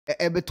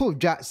ebeto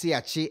dwa se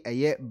ache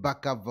eye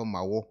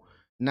Barker-Vormawor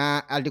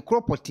na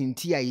adekro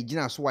potinti a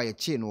yegina so a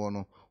yeche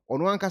no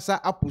ono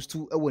ankasa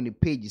apostu ewo ne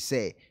page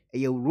say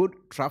eye road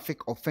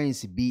traffic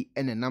offense bi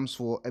enenam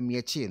so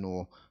amieche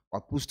no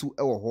apostu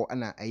ewo ho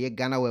na eye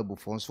Ghana web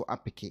fo so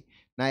apeke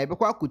na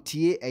yebekwa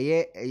akotie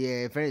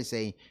eye friend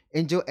say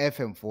Angel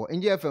FM fo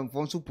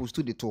so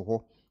postu de to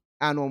ho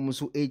ana omo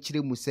so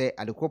echire mu say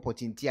adekro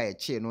potinti a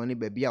yeche no ne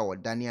ba bia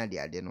wodane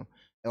ade no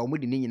omo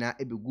de nyina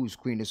ebegu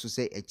screen so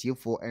say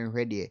etiefo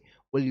enhwe de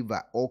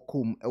Oliver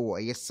okum ewo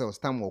yesel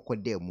stam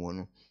okwode mu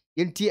no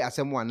yenti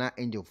asem wana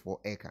Angel for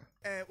eka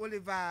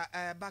Oliver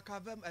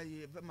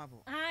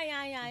Barker-Vormawor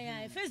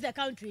face the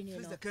country no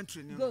face the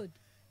country no good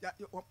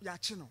ya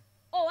chi no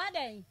oh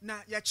aden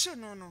na ya chi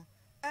no na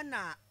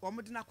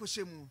omo de na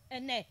kwhye mu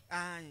ene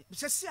bi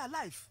se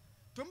alive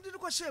to omo de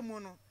kwhye mu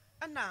no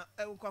na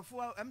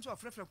nkofo am so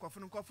frefre nkofo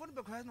no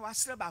be kwa na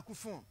wasre ba ku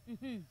phone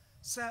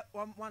se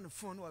one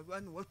phone no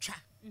watwa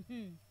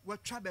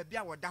watwa ba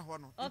bia woda ho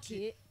no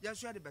okay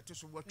yeso ya de beto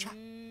so watwa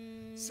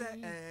se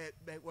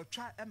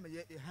watwa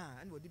emeye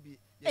ha na wodi bi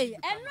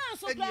eno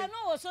so kra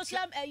no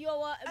social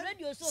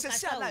radio so ka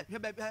se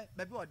ba bia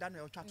woda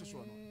na watwa to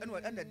so no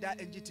ene da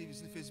NGTV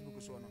so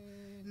Facebook so no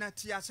na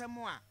ti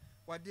asemo a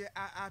wode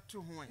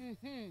ato ho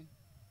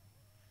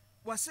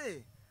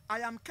wase I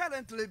am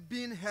currently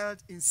being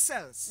held in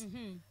cells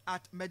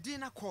at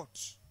Medina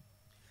Court.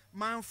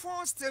 My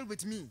phone still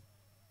with me.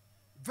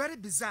 Very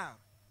bizarre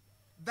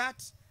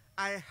that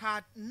I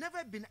had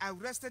never been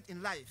arrested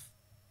in life.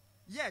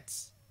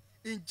 Yet,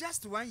 in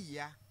just 1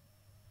 year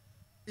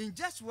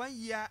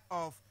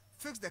of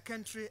Fix the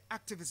Country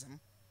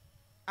activism,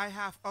 I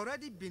have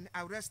already been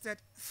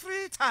arrested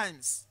 3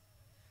 times.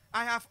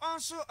 I have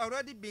also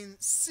already been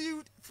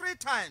sued 3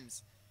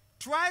 times,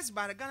 twice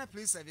by the Ghana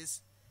Police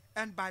Service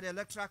and by the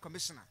Electoral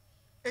Commissioner.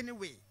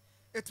 Anyway,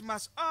 it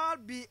must all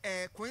be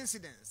a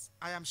coincidence,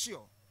 I am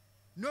sure.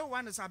 No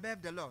one is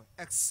above the law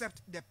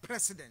except the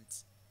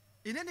president.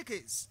 In any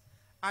case,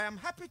 I am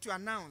happy to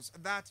announce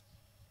that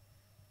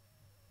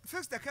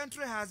Fix the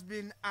Country has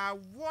been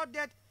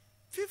awarded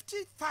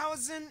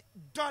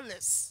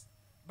 $50,000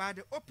 by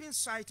the Open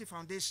Society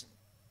Foundation.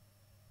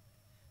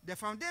 The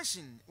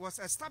foundation was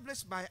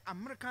established by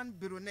American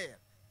billionaire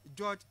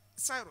George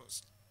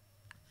Soros,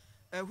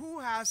 who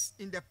has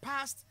in the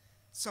past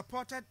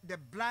supported the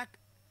Black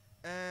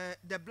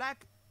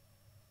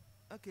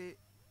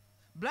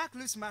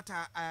Lives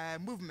Matter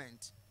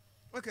movement.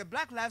 Okay,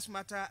 Black Lives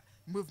Matter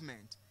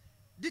movement.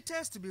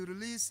 Details to be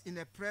released in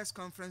a press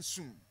conference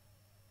soon.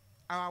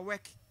 Our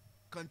work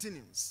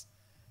continues.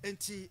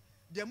 Enti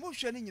the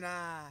motion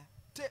nyina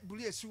te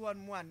buli esiwan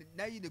mu an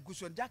na yi de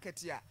guson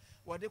jacket ya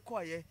wode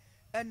koye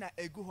na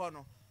egu ho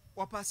no.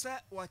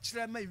 Wopasa wo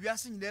kire ma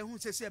wiase nyina hu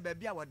sese ba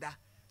bia woda.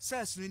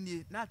 Sales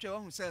ni na atwe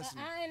wo hu sales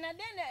ni. Na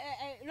den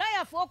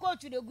lawyer for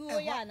court to the go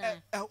ya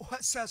na.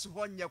 Sales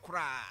ho nye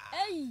kura.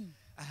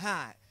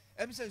 Aha.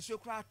 Ebise nso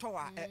kura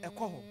towa ekọ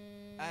ho.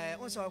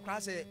 Unso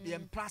kura say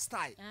dem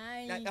plastai.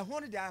 Na ho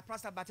no dey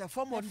plastai but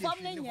form of the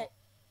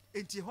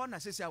enti ho na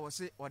sese a wo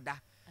se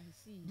oda.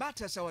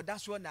 Matter say oda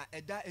so na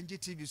eda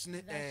NGTV so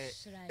ne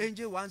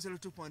NG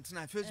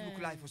 102.9 Facebook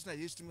live so na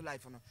YouTube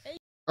live no.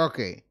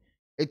 Okay.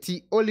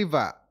 Eti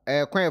Oliver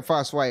kwan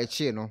fast wa ye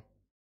chi no.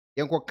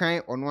 Yenko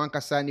kan ono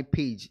ankasa ni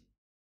page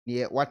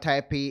ne what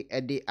type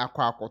de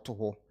Acquah akoto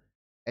ho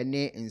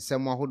ene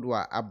nsem ahodo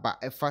a aba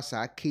efa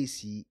sa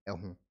case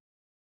ho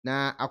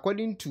na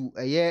according to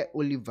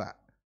Oliver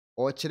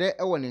or kire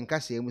e won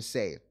nkasa emu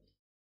say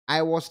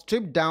I was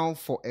stripped down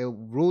for a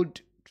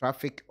road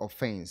traffic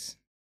offense.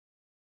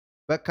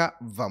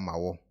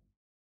 Barker-Vormawor,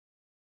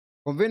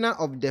 convener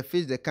of the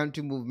Face the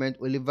Country movement,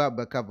 Oliver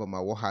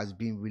Barker-Vormawor has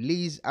been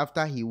released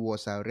after he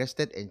was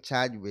arrested and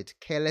charged with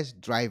careless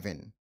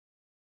driving.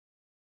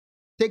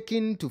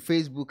 Taken to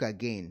Facebook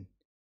again,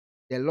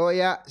 the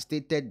lawyer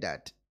stated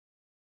that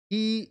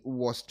he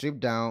was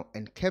stripped down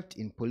and kept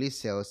in police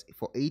cells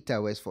for 8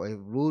 hours for a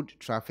road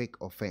traffic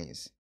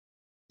offense.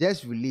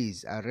 Just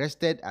released,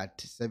 arrested at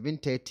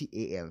 7:30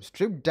 a.m.,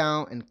 stripped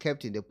down and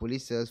kept in the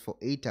police cells for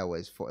 8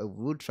 hours for a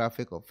road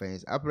traffic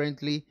offense,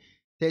 apparently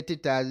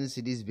 30,000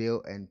 cedis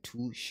bail and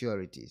 2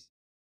 sureties.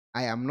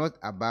 I am not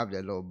above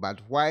the law,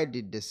 but why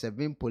did the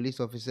 7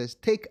 police officers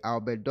take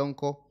Albert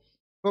Donko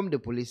from the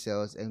police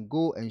cells and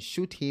go and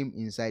shoot him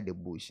inside the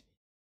bush?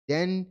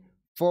 Then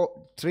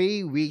for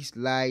 3 weeks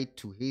lied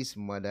to his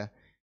mother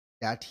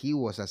that he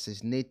was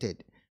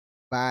assassinated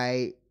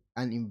by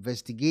an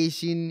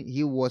investigation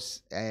he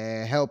was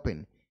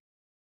helping.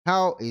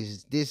 How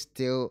is this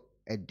still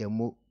a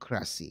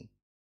democracy?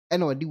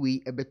 And what do we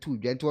ebetu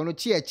dwanto ono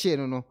chi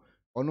no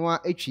ono a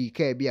etwi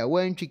ka bia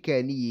wantwi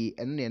ka ni yi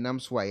eno ne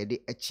nam so a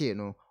de eche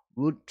no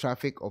road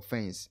traffic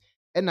offense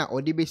ena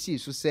odi besi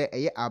so se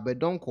eye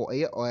abedonko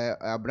eye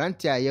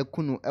abrante a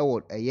yakunu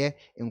ewo eye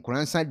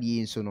nkoransa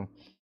die nso no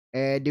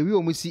de wi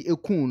omusi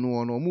ekun no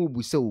ono mu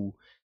busa o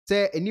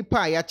se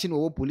enipa a ya che no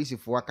wo police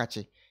fo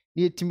akache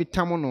ne etimi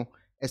tam no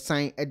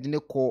esan edine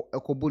ko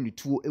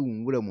ekobonituo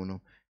ewunwura mu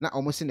no na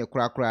omo se ne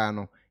krakra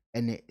no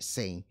ene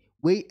sen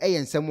we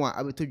nsɛm a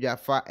abeto dwa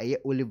fa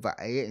Oliver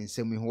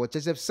nsɛm ho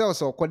wɔkyerɛ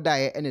cells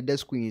ɔkɔdaeɛ ɛna da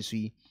screen so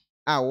yi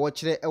a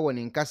wɔkyerɛ ɛwɔ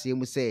ne nkaseɛ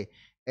mu sɛ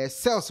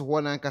cells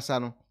hɔ nankasa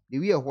no the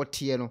way ɛhɔ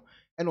teɛ no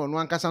ɛna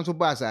ɔno ankasa nso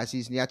ba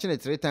asase ne yɛakye ne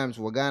 3 times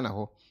wɔ Ghana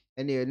hɔ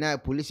ɛna na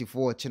police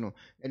for ɔkye no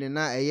ɛna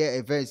na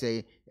events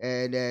the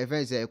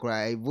events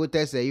kora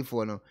voters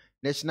for no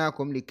National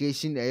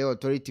Communication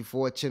Authority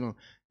for ɔkye no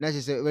na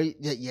kyerɛ sɛ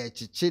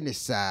yɛkyekye ne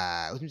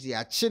saa ɔtumi sɛ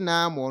yɛakye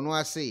na ma ɔno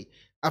ase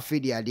afei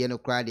de adeɛ no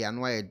koraa de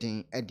ano ayɛ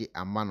den de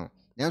ama no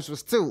nanso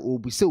still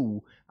obisa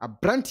wu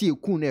abrante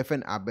eku na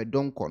efen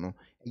abedonko no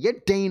ye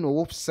den no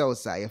wolf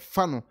cells a ye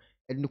fa no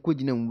ne ko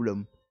gina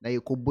nwuram na ye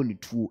ko boni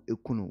tuo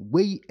eku no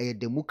wei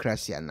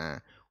democracy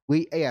ana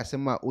wei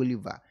asema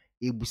Oliver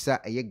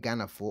ebusa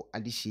Ghana fo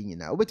adehye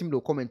nyina obetimi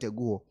do comment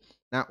agu ho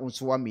na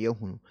onso wa me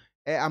yahunu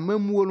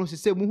amamuo no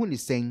sese mu hu ni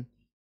sen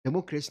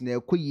democracy na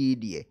ekoyi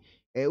de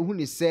hu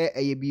ni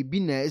se bibi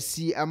na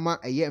asi ama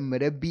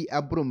mmara bi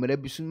abro mmara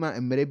bi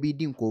suma mmara bi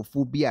di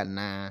nkofo bi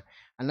ana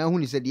hu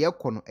ni se de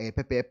ekono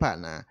pepepa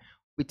na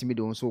obetimi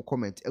do onso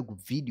comment agu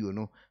video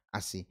no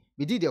ase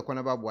me di de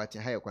Ekwanaba boate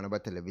ha Ekwanaba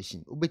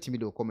television obetimi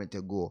do comment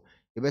agu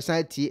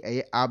ebesan ti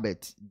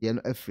Albert de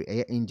no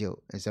afri Angel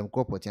ensem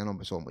corporate ya no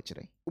beso mo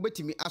kire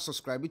obetimi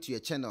subscribe to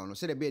your channel no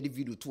se de be de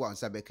video to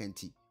ansa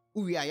bekanti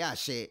uwi aya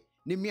share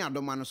ne mi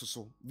adoma no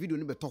so video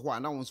no beto ho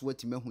ana wonso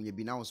watimi ahu ye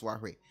bi na wonso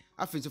ahwe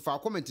afin so fa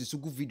comment so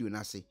gu video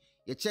na se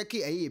ye check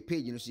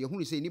page no so ye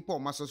hunu se nipa o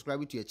ma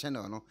subscribe to your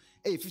channel no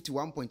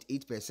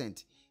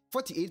 51.8%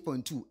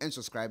 48.2 and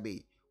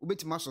subscribe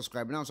ubetima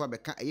subscribe na so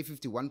abeka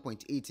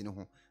 51.8 no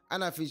ho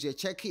ana afin so ye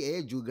check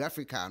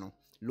geographical no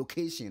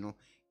location no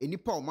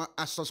enipa o ma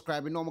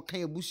subscribe na o mo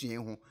kan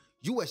abusuyen ho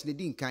US ne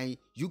din kan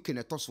UK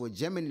ne toso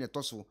Germany ne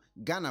toso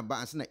Ghana ba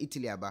ansa na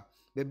Italy aba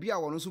bebia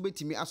wono so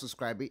betimi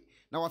subscribe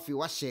na wafi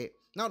wa share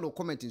na do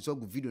comment so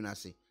gu video na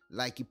se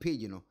like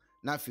page no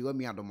na afi wa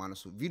mi adoma no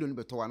so video no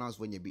beto wa na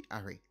so nya bi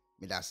ahwe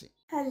medase.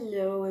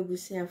 Hello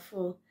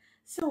ebusiafo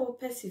so wo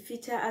pesi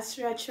feature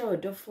asracha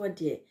Odifour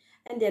de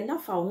and then na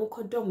fa ho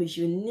kodom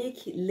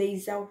unique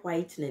laser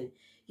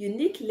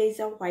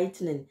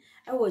whitening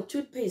our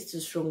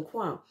toothpaste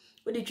stronko a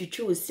odi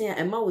twitwi wo sin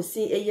a ma wo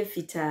sin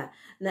fita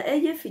na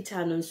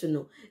fita no nso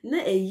no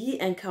na eyi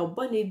enka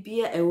bone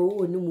bia ewo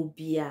wo no mu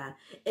bia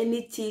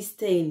any tea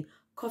stain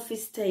coffee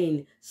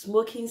stain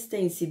smoking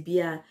stain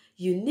bia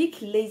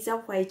unique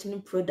laser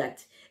whitening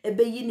product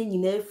ebeyi ni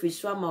nyina free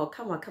so ama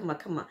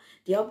kama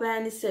de obaya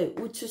ni say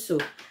wutu so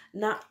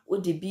na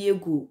odi bi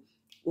egu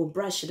o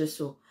brush do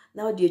so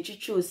na odi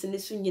twitwi wo sin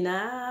so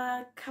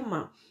nyina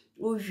kama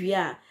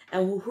Uvia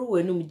and who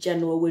wenum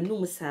Jano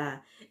wenum sa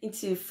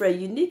into for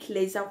unique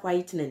laser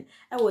whitening.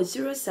 I was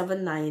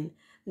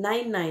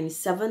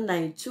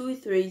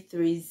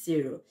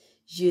 07999792330.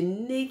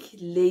 Unique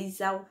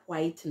laser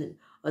whitening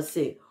or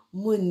say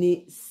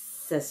Muni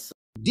Seso.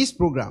 This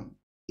program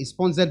is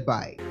sponsored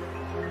by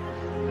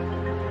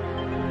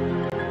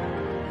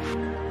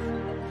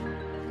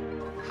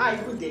Hi,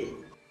 good day.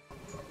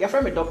 Your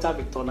friend me Dr.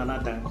 Victor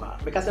Nana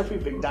Dankwa because every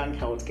big dank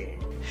healthcare.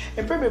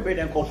 And probably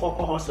then call for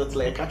hospital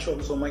like catch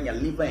up so many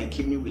liver and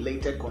kidney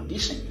related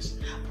conditions.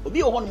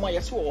 Obi o hon my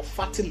so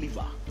fatty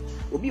liver.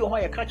 Obi o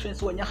hon catch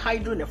so when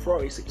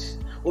hydronephrosis.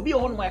 Obi o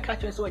hon my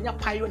catch so when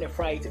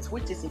pyelonephritis,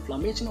 which is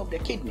inflammation of the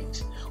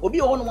kidneys.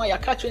 Obi o hon my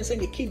catch so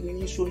the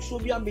kidney so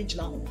be a big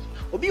now.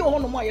 Obi o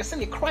hon my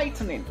send the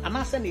creatinine and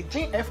I send the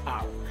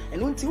GFR.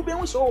 And when you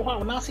be so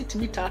how na sit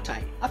me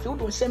tatai. I feel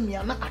don't send me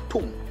an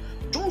atom.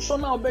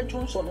 Johnson now be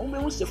Johnson, we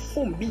will say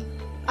foam be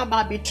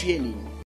about between.